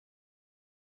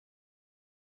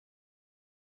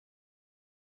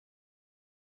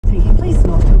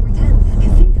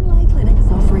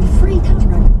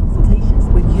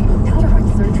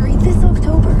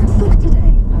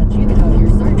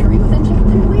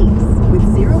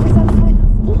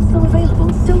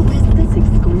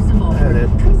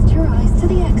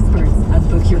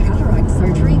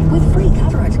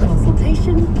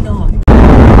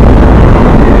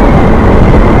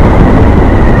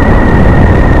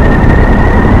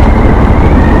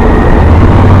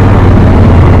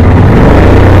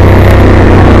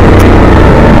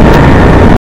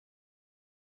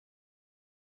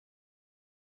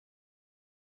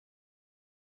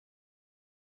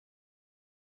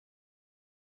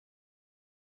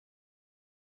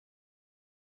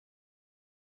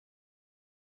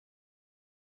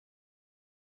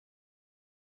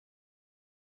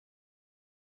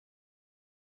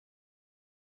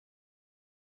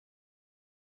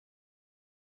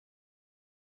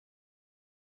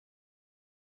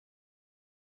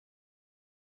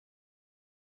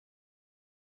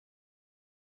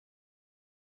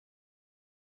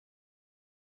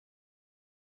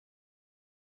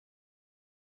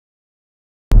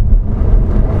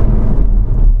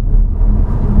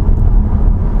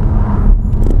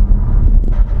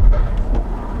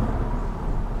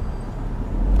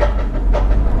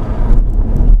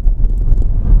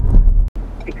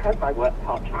worked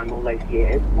part-time all those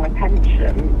years, my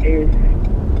pension is,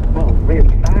 well, really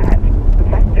sad,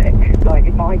 pathetic. Like,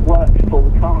 if I worked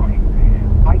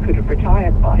full-time, I could have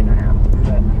retired by now,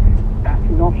 but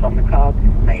that's not on the cards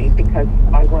for me because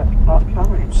I worked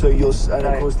part-time. So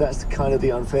of course that's kind of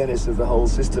the unfairness of the whole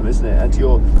system, isn't it? And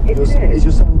is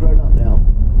your son grown up now?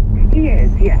 He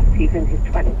is, yes. He's in his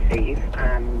 20s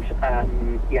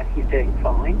and, yes, he's doing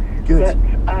fine. Good.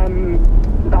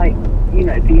 But, like, you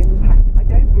know, the